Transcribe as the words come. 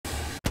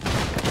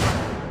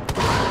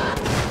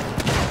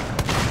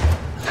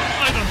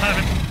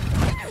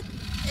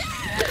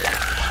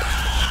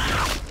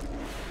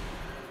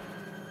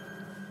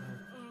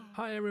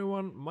Hi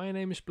everyone, my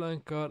name is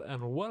Blankard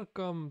and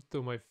welcome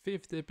to my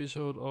fifth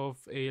episode of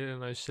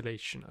Alien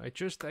Isolation. I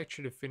just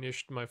actually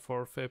finished my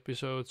fourth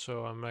episode,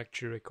 so I'm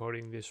actually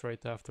recording this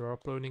right after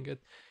uploading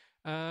it.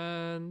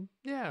 And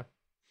yeah,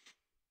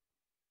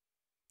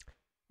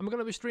 I'm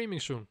gonna be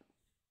streaming soon,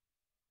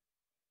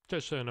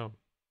 just so you know.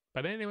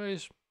 But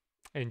anyways,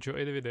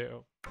 enjoy the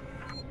video.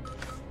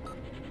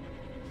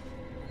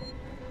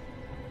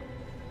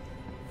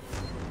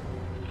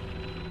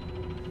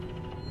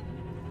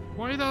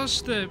 Why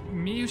does the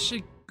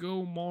music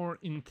go more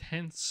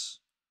intense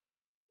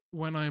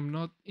when I'm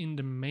not in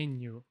the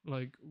menu?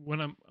 Like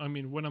when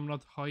I'm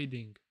not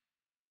hiding.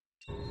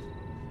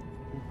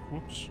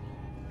 Whoops.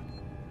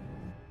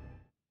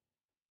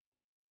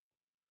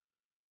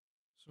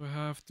 So I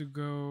have to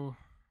go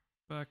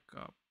back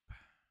up.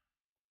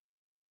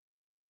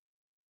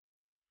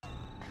 I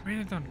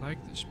really don't like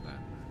this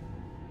plan.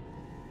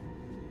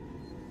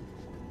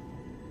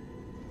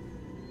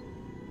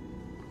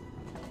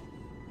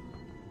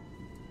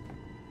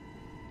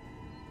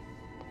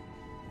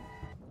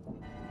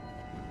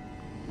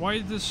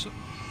 Why this?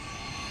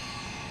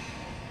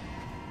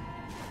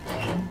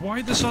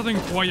 Why the sudden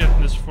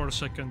quietness for a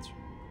second?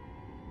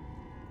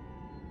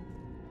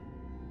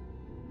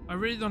 I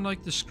really don't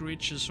like the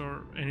screeches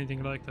or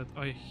anything like that.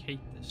 I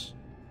hate this.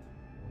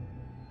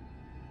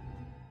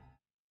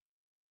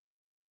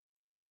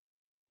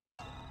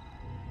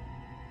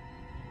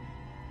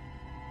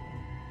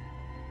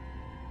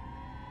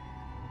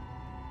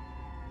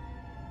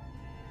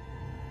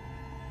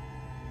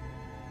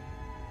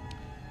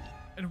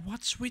 And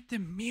what's with the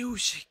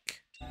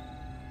music?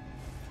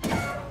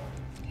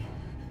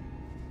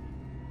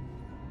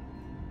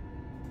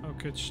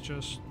 Okay, it's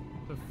just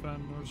the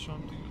fan or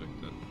something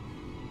like that.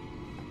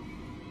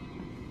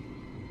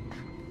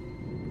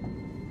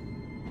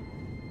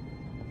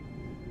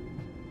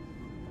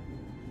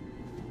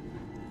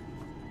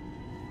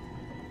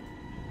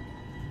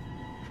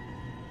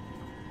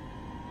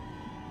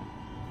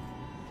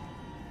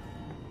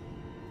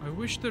 I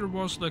wish there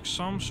was like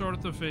some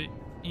sort of a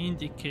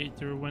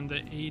indicator when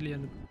the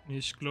alien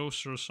is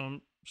closer or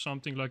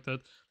something like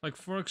that. Like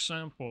for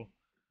example,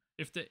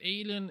 if the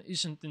alien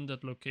isn't in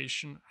that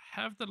location,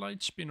 have the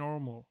lights be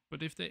normal.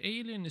 But if the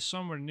alien is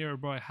somewhere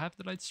nearby, have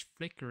the lights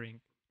flickering.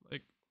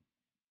 Like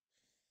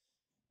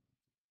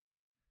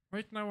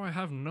right now I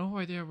have no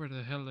idea where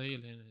the hell the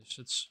alien is.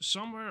 It's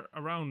somewhere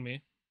around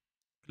me,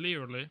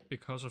 clearly,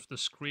 because of the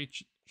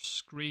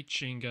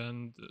screeching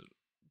and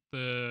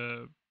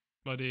the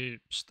bloody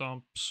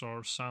stomps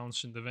or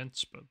sounds in the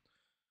vents, but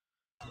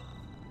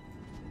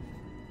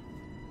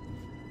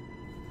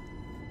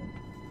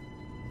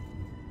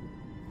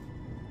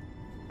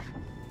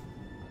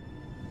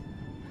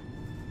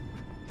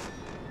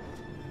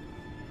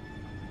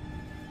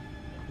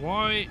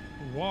why?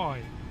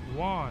 Why?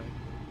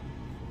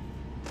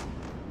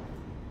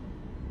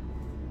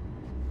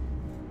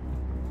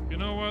 You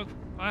know what?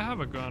 I have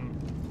a gun.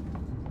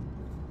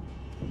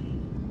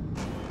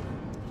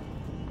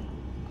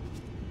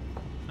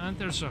 And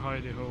there's a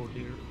hidey hole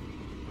here.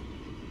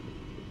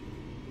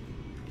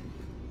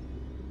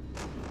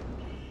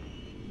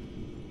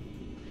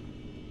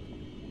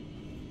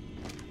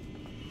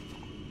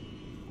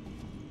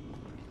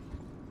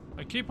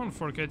 I keep on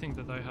forgetting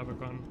that I have a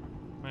gun,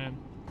 man.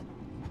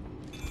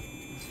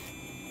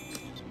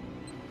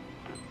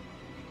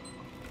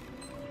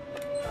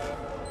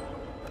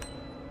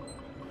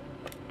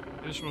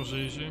 This was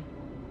easy,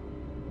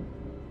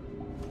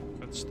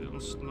 but still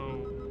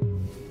slow.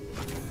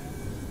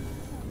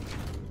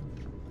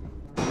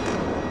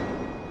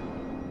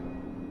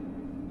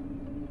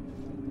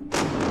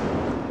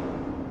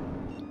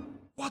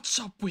 What's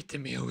up with the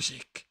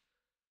music?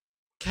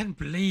 Can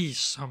please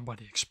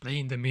somebody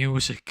explain the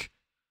music?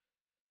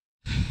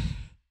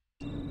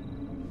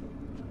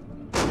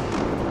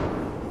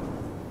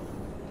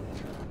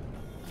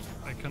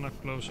 I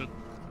cannot close it.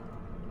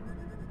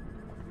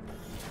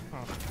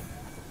 Oh.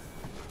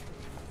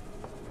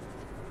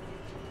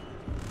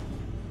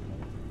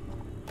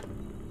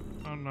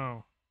 Oh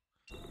no.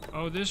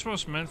 Oh, this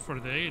was meant for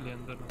the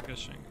alien, that I'm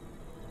guessing.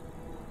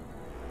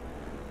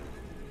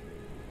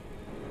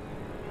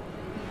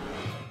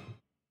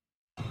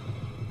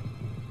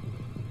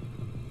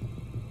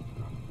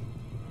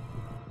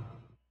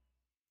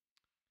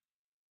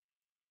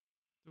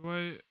 Do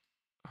I...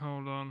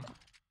 Hold on.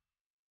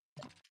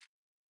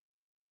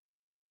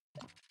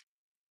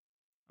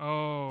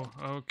 Oh,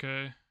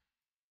 okay.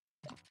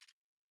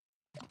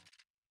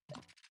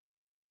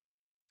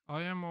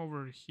 I am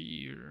over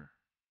here.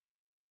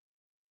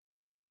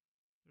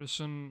 There's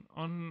an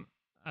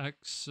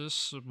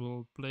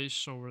unaccessible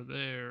place over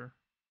there.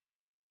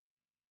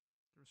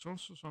 There's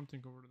also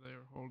something over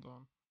there. Hold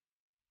on.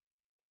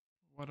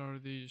 What are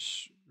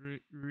these?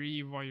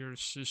 Rewire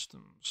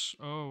systems.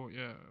 Oh,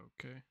 yeah,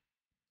 okay.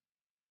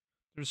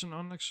 There's an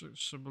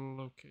unaccessible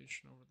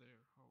location over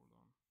there. Hold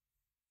on.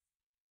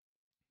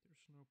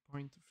 There's no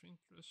point of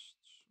interest.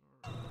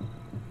 Or...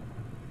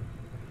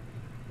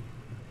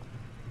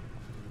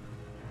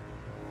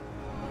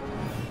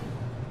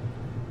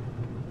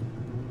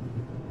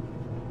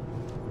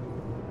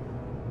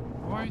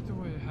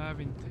 have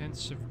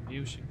intensive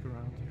music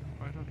around here.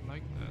 I don't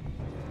like that.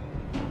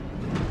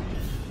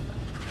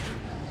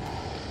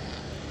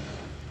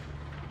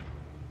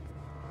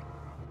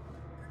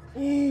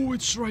 Oh,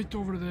 it's right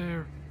over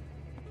there.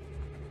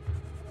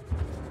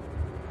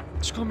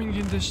 It's coming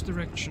in this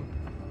direction.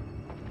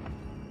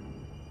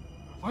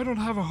 I don't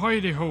have a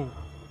hidey-ho.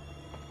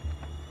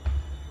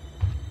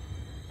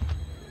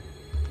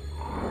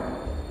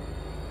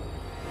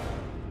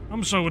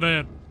 I'm so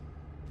dead.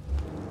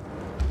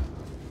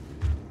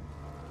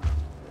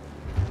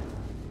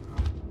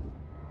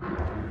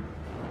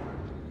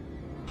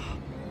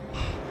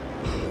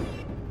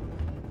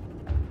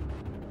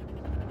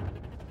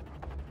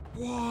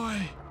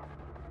 Why?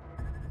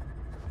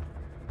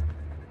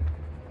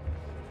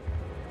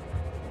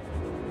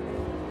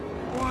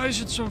 Why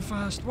is it so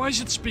fast? Why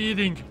is it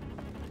speeding?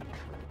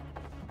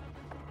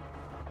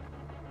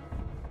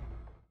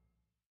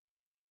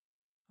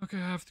 Okay,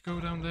 I have to go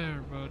down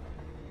there, but...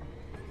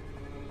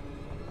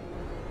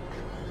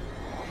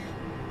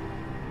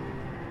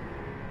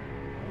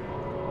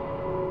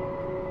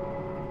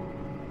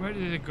 Where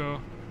did it go?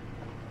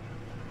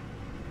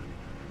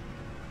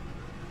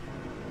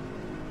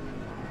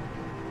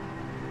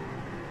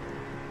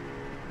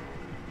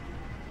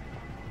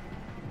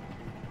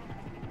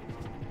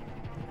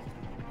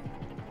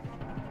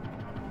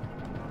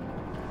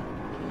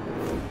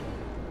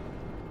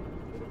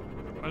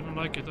 I don't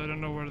like it. I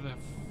don't know where the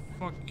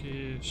fuck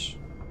he is.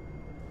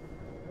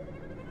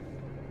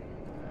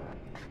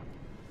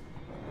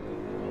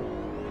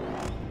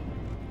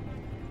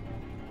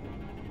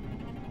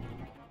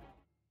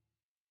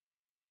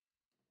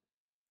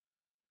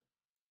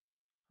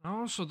 I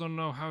also don't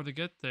know how to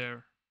get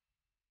there.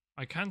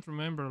 I can't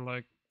remember,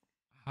 like,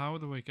 how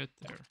do I get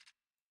there?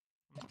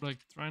 I'm, like,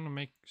 trying to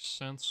make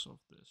sense of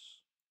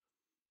this.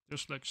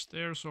 There's, like,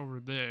 stairs over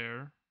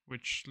there,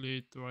 which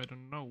lead to I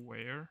don't know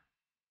where.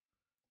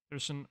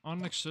 There's an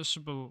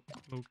inaccessible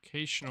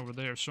location over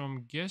there, so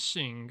I'm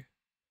guessing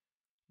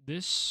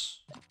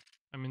this...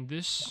 I mean,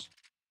 this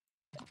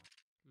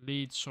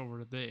leads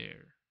over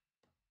there.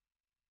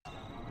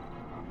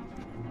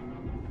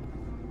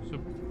 So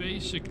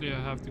basically I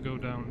have to go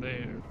down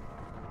there.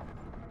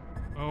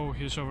 Oh,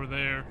 he's over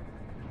there.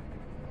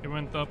 He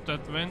went up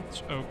that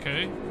vent,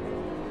 okay.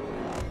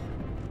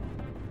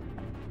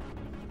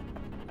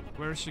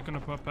 Where is he gonna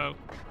pop out?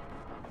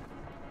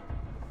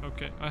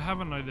 Okay, I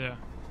have an idea.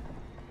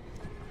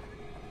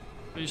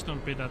 Please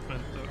don't be that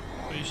vent though.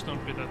 Please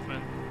don't be that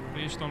vent.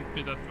 Please don't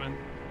be that vent.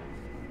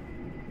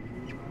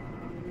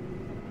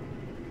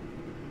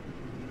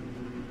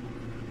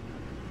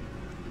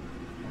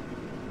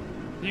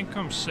 I think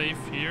I'm safe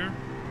here.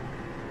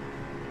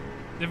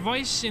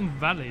 Device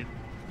invalid.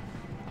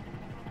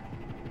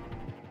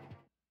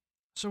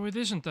 So it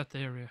isn't that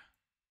area.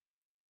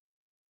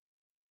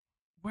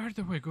 Where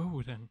do I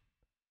go then?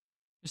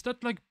 Is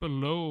that like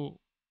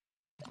below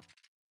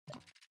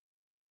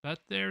that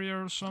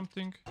area or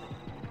something?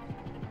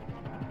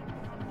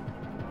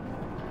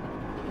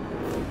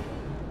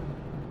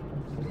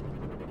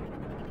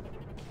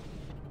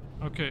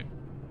 Okay.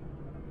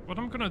 What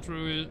I'm gonna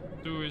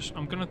do is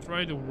I'm gonna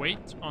try to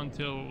wait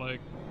until,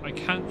 like, I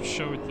can't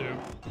show it to you.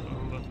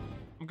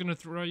 I'm gonna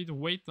try to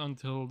wait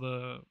until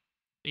the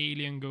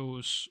alien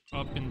goes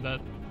up in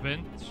that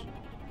vent.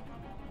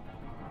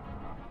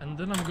 And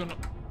then I'm gonna...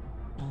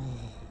 Oh.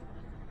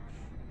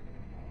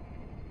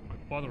 My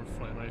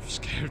butterfly life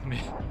scared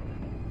me.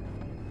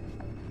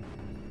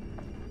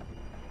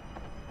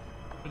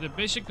 But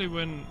basically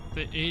when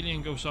the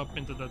alien goes up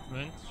into that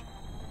vent,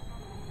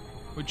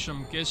 which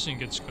I'm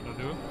guessing it's gonna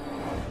do,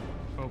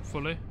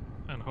 hopefully,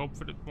 and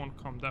hopefully it won't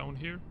come down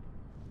here.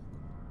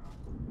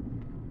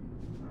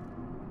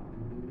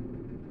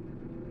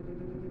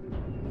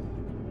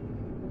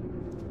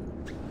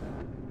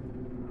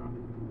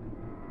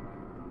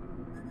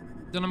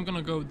 Then I'm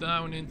gonna go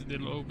down into the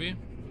lobby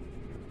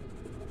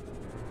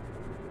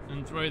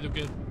and try to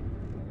get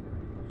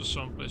to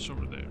someplace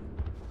over there.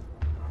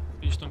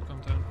 Please don't come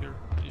down here.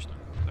 Please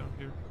don't come down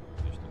here.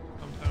 Please don't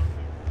come down here.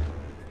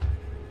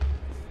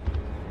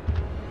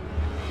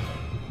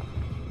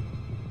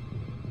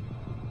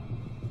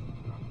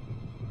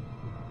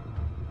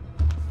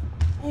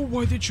 Oh,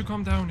 why did you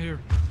come down here?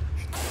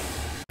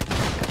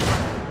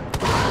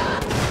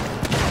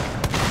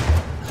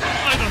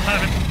 I don't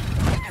have it.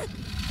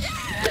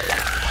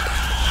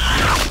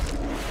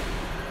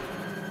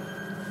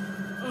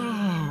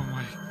 Oh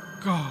my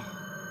god.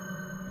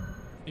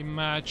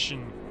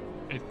 Imagine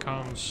it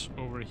comes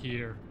over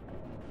here.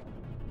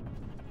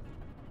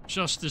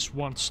 Just this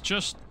once.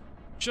 Just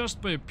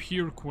by a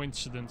pure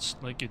coincidence,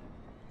 like it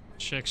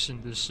checks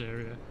in this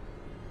area.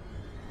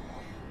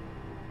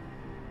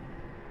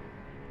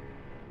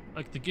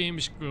 Like, the game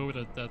is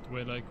coded that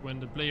way, like, when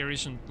the player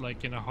isn't,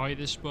 like, in a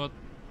hidey spot,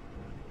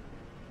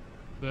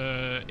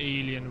 the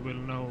alien will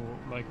know,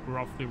 like,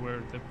 roughly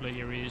where the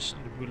player is,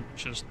 and it will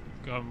just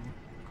come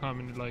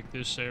in, like,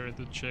 this area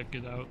to check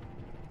it out.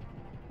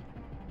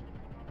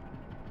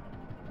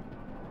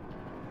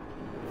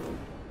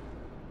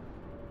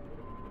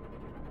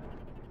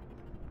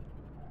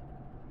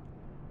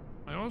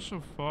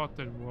 also thought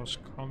that it was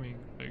coming,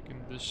 like,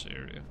 in this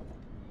area.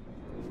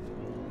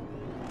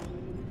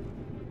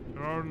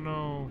 There are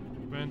no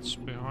vents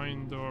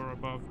behind or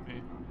above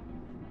me.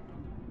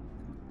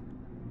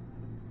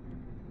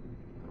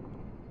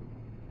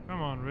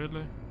 Come on,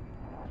 really?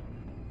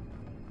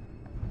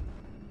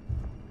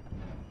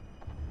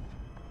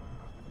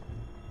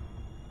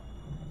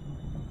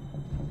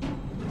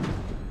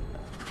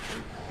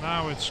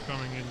 Now it's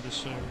coming in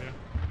this area.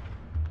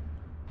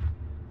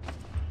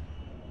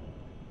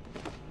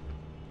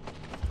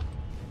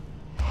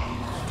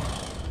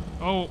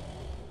 Oh!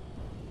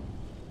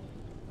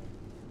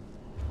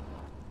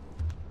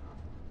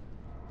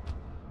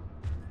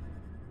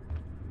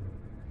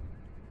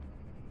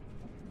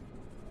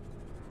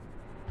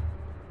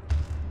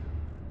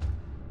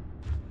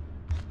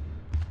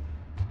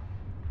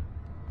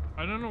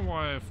 I don't know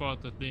why I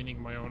thought that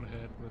leaning my own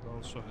head would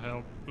also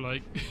help.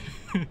 Like,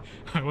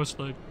 I was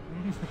like...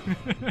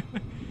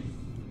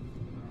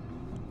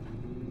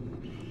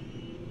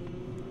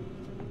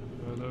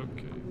 Well,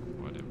 okay,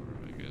 whatever,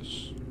 I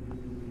guess.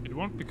 It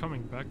won't be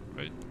coming back,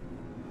 right?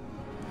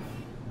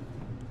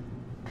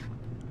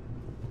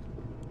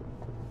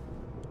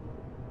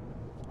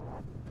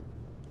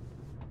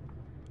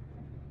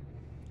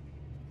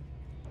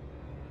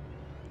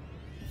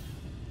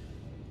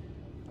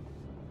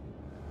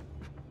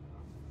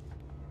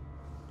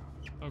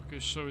 Okay,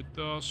 so it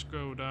does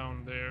go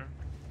down there.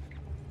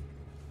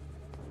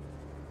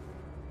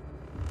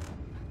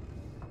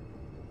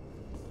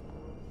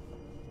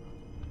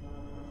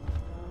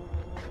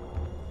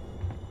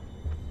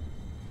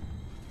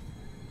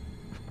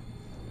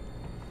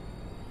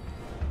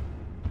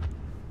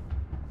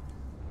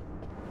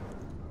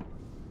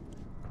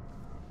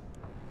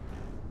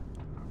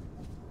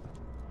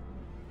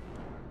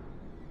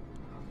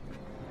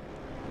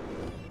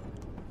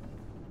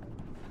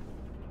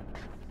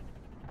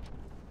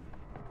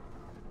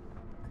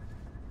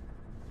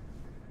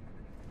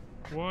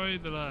 Why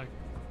the lag?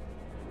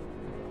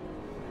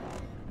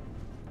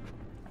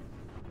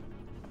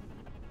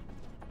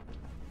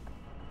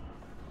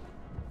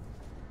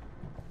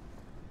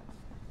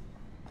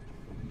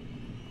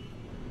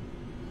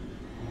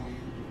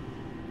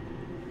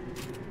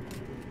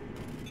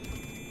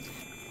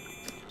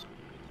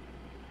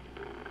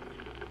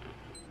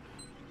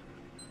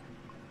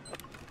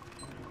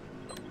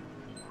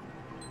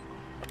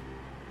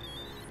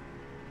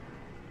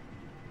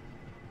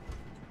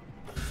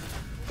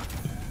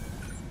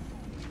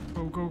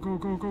 Go, go,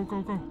 go, go,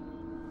 go, go.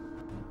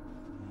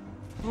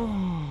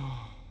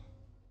 Oh.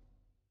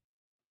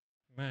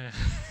 Man.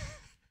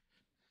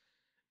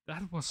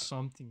 That was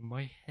something.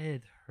 My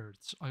head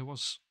hurts. I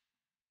was...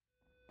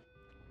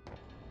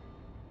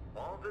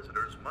 All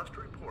visitors must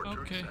report to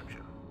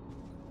reception.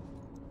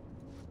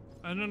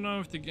 I don't know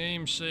if the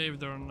game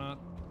saved or not.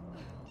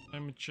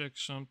 Let me check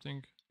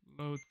something.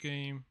 Load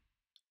game.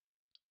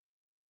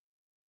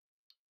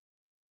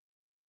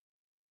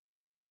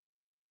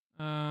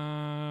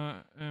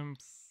 M4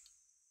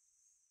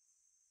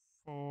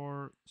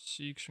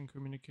 seeks and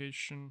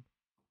communication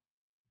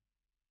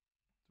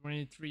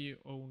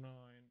 2309.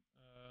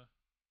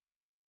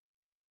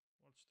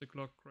 What's the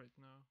clock right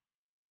now?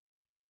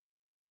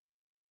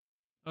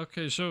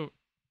 Okay, so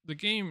the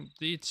game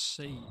did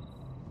save.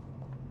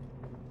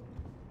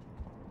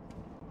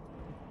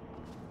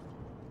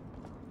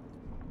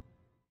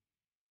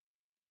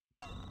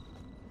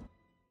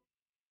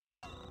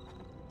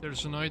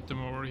 There's an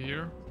item over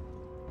here.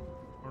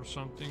 Or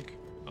something.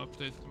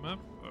 Update the map.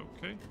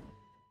 Okay.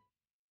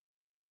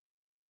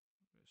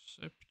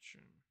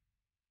 Reception.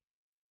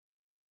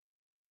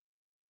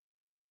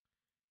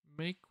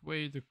 Make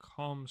way the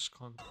comms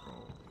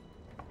control.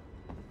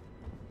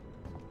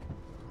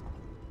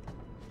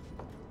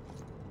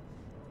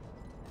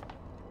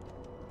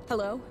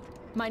 Hello?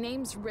 My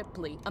name's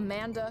Ripley.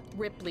 Amanda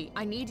Ripley.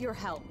 I need your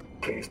help.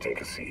 Please take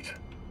a seat.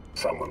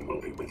 Someone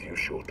will be with you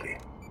shortly.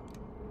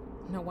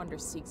 No wonder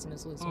Seegson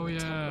is losing Oh the yeah,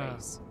 tech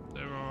race.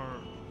 there are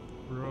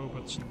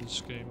robots in this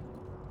game.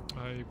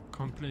 I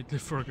completely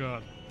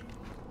forgot.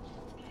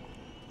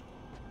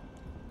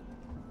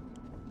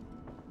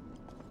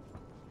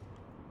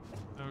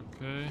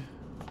 Okay.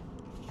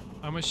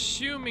 I'm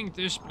assuming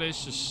this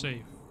place is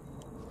safe.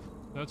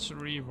 That's a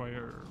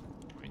rewire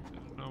point. I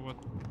don't know what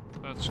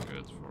that's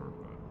good for,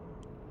 but...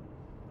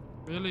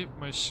 Really?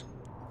 My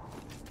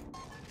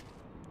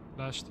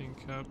blasting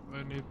cap?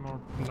 I need more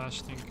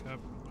blasting cap.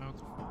 Out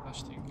of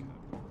blasting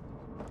cap.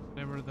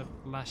 Whatever the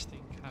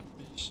blasting cap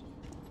is.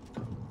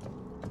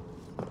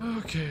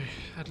 Okay,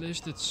 at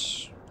least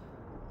it's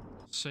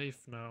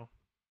safe now.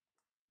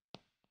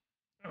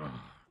 Okay.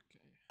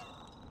 I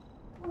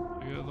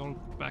got all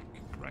back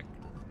cracker.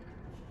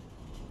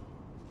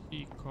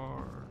 Key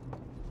card.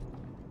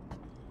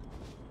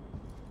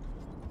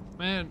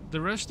 Man, the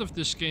rest of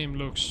this game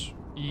looks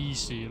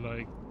easy,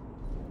 like...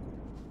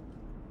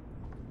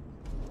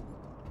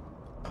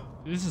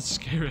 This isn't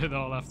scary at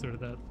all after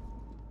that.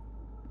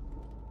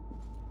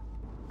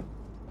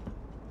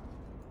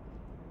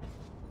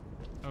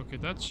 Okay,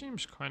 that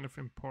seems kind of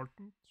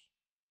important.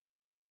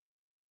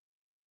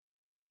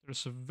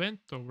 There's a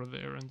vent over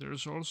there, and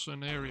there's also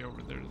an area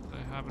over there that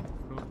I haven't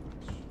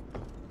looked.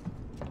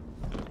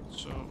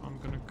 So I'm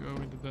gonna go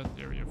into that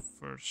area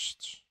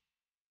first.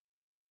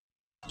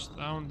 It's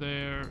down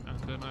there, and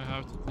then I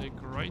have to take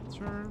a right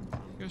turn,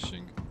 I'm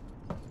guessing.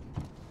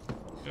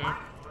 Yeah. Life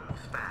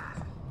moves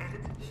fast, and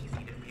it's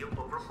easy to feel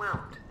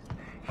overwhelmed.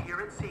 Here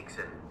at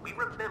Seegson, we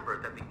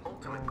remember that the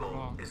ultimate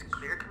goal is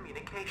clear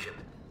communication,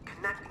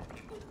 connecting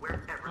people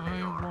wherever they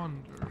are. I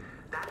wonder.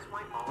 That's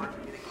why all our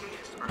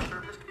communications are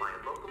serviced by a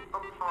local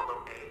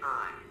Apollo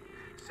AI,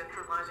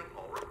 centralizing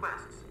all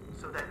requests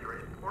so that your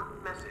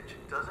important message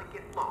doesn't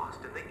get lost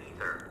in the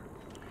ether.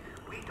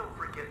 We don't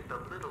forget the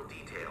little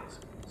details,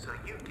 so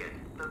you get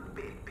the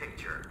big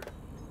picture.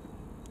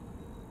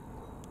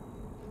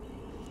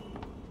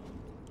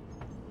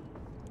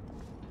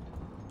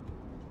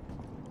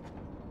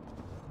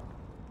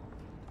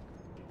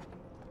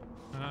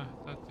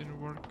 That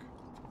didn't work.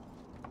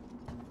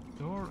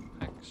 Door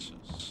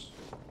access.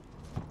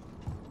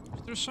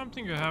 Is there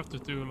something you have to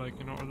do, like,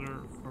 in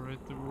order for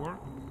it to work?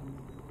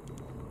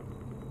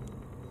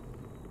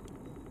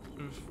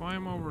 So if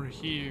I'm over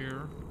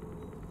here,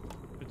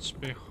 it's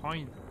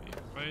behind me,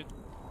 right?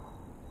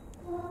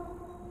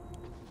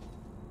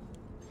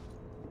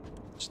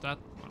 It's that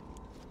one.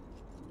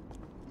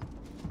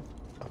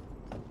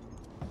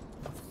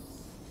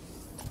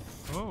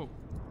 Oh.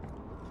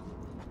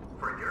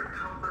 For your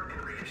comfort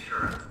and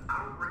reassurance,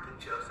 our working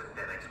Joe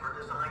synthetics are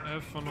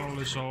designed Ethanol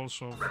is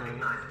also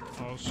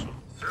full. Awesome.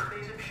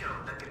 Surveys have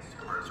shown that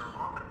consumers are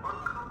often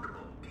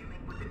uncomfortable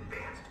dealing with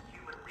advanced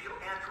human real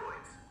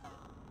androids.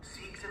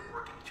 Seegson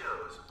working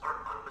Joes are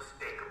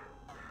unmistakable,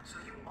 so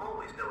you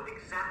always know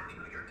exactly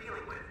who you're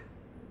dealing with.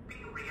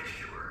 Be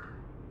reassured.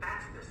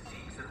 That's the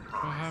Seegson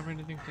promise. Do I have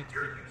anything that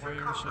Your user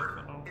requires comfort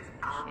ethanol? is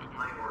our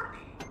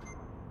priority.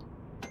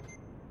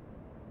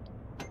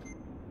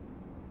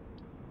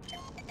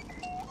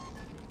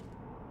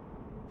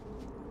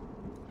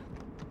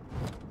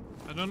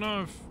 I don't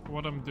know if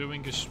what I'm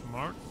doing is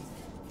smart.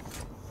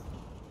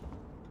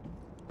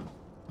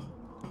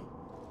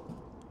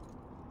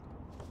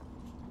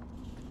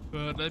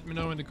 But let me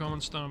know in the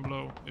comments down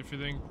below if you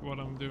think what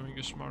I'm doing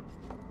is smart.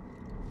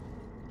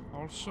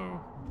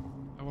 Also,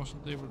 I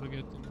wasn't able to get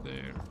in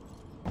there.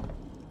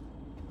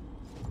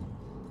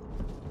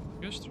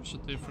 I guess there's a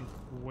different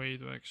way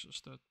to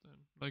access that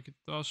then. Like, it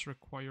does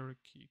require a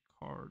key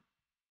card.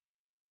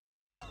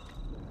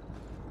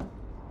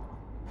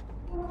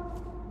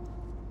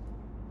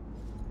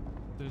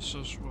 This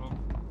as well.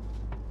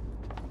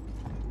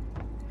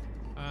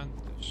 And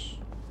this.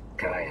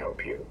 Can I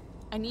help you?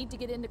 I need to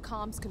get into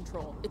comms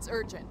control. It's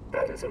urgent.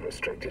 That is a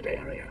restricted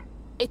area.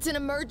 It's an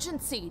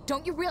emergency.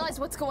 Don't you realize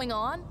what's going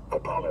on?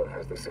 Apollo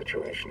has the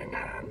situation in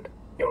hand.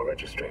 Your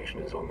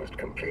registration is almost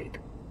complete.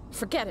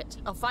 Forget it.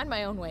 I'll find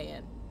my own way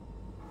in.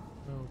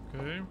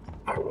 Okay.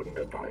 I wouldn't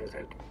advise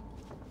it.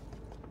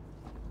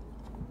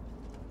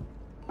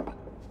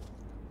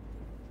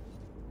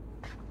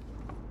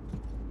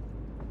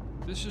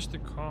 This is the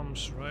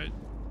comms, right?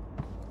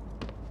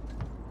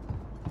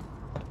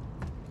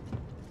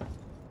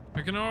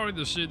 I can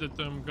already see that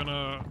I'm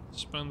gonna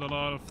spend a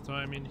lot of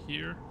time in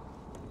here.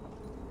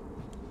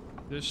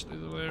 This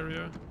little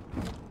area.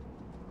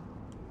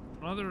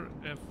 Another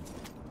F.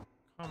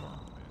 Come on,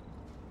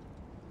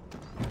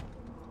 man.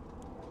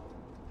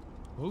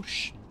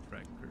 Motion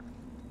tracker.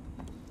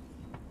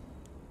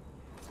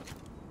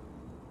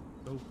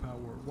 Low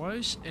power. Why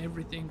is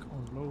everything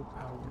on low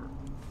power?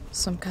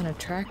 Some kind of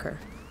tracker.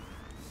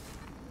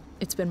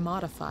 It's been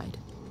modified.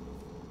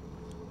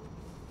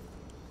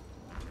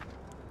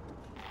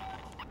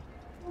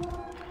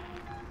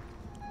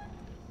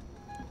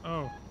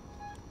 Oh.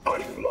 Are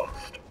you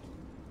lost?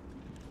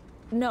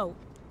 No,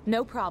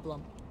 no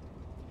problem.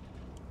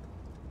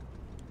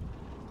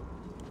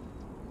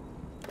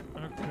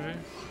 Okay.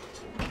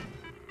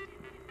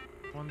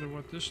 Wonder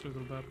what this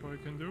little bad boy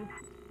can do.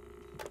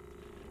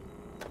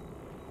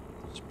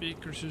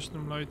 Speaker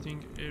system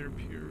lighting, air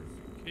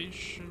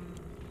purification.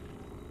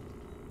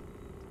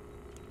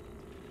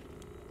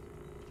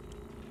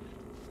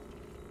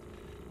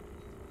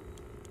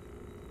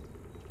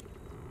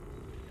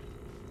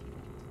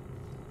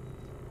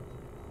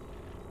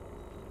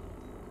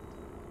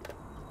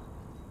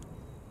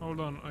 Hold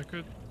on, I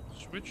could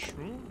switch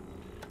room?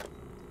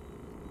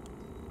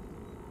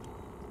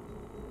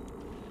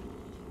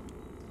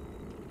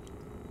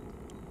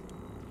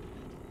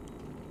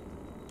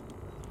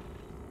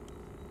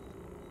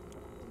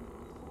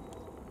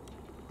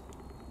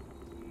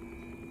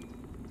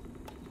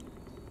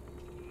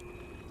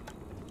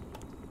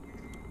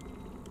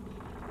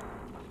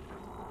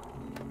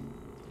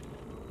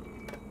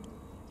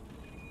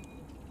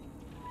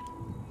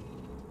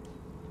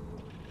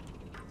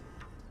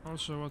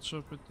 Also, what's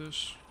up with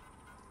this?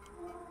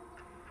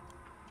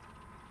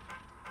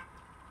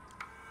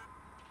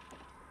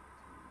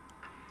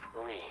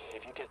 Marie,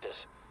 if you get this,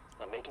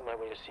 I'm making my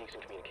way to Seegson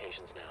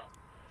Communications now.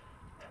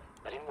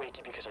 I didn't wake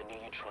you because I knew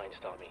you'd try and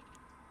stop me.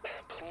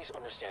 Please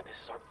understand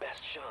this is our best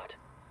shot.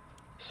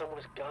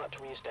 Someone has got to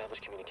reestablish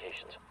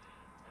communications.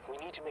 We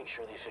need to make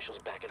sure the officials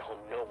back at home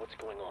know what's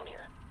going on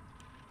here.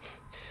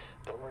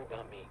 Don't worry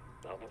about me.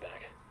 I'll be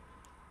back.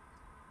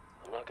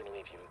 I'm not gonna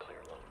leave you and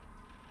Claire alone.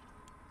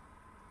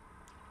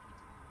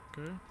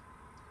 Okay.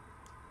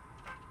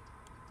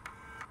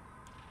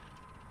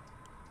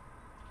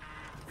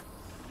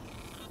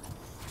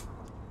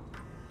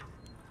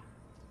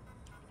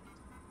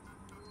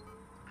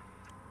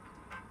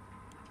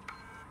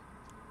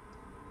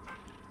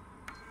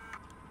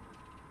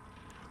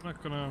 I'm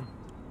not gonna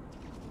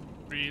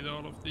read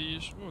all of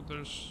these. Oh,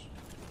 there's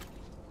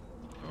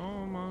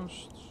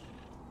almost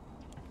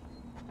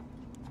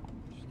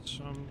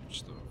some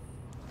stuff.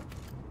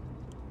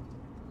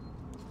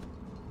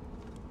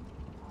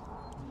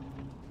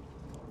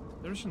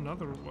 There's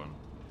another one.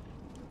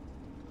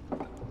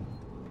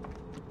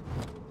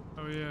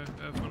 Oh yeah,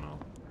 ethanol.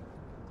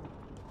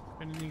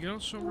 Anything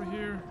else over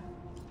here?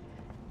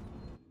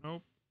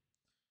 Nope.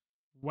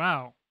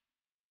 Wow.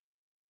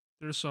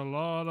 There's a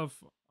lot of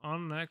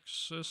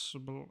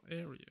inaccessible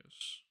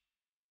areas.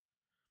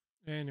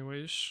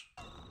 Anyways.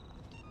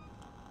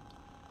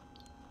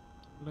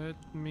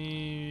 Let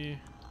me...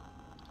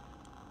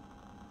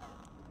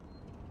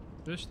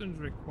 This didn't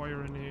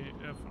require any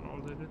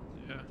ethanol, did it?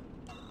 Yeah.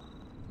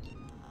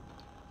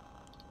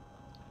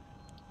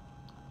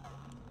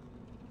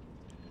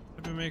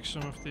 Let me make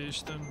some of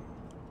these then.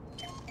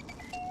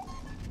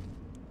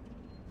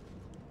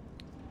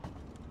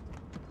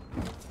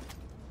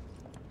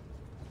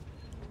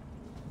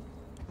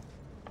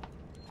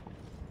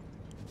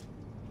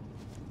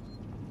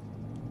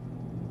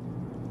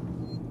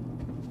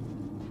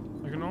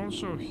 I can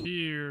also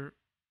hear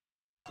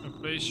a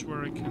place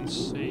where I can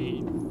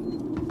save.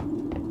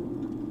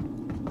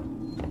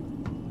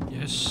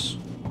 Yes.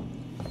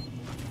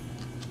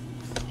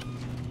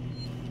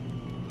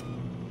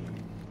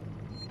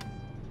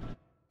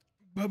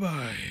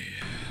 Bye-bye.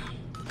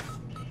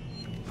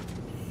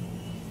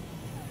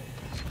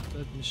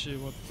 Let me see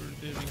what we're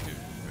dealing with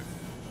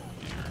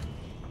here.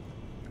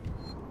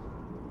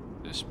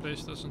 This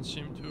place doesn't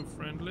seem too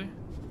friendly.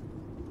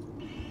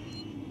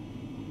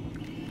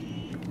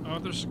 Oh,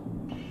 there's a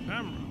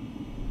camera.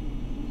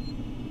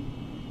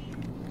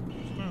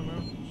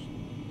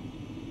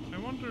 I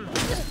wonder...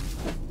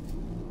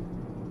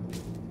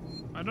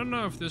 I don't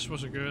know if this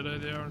was a good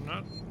idea or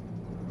not.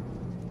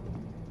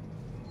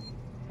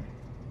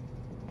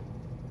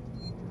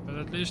 But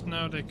at least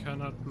now they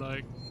cannot,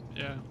 like,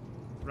 yeah,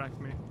 track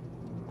me.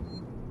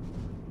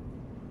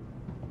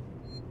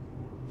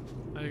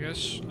 I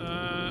guess.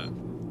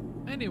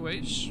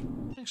 Anyways,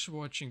 thanks for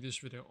watching this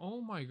video.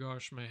 Oh my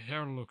gosh, my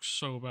hair looks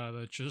so bad,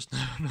 I just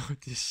now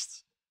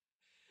noticed.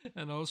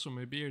 And also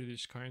my beard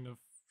is kind of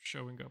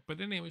showing up. But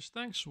anyways,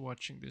 thanks for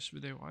watching this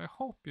video. I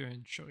hope you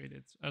enjoyed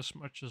it as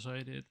much as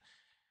I did.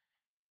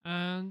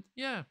 And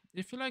yeah,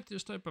 if you like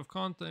this type of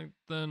content,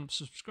 then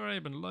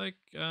subscribe and like,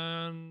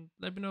 and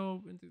let me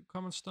know in the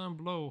comments down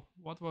below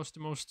what was the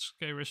most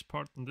scariest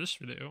part in this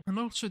video. And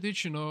also,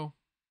 did you know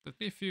that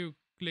if you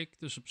click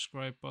the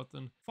subscribe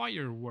button,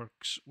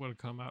 fireworks will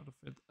come out of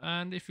it,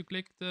 and if you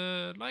click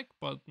the like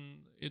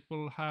button, it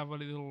will have a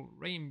little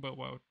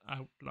rainbow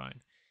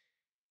outline.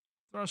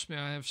 Trust me,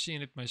 I have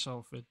seen it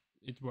myself.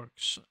 It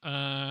works.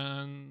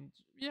 And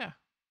yeah.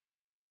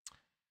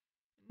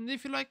 And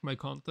if you like my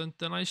content,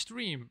 then I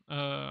stream.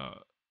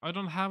 I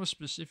don't have a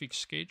specific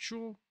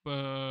schedule,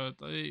 but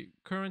I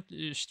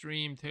currently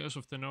stream Tales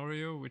of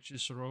Tenorio, which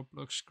is a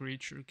Roblox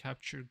creature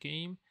capture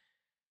game.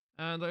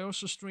 And I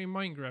also stream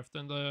Minecraft,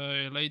 and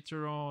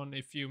later on,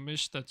 if you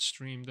missed that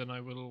stream, then I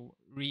will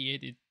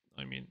re-edit,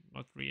 I mean,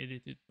 not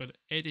re-edit it, but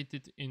edit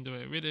it into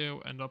a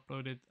video and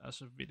upload it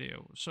as a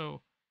video.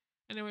 So,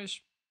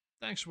 anyways,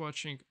 thanks for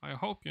watching, I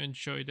hope you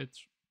enjoyed it,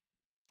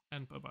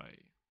 and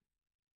bye-bye.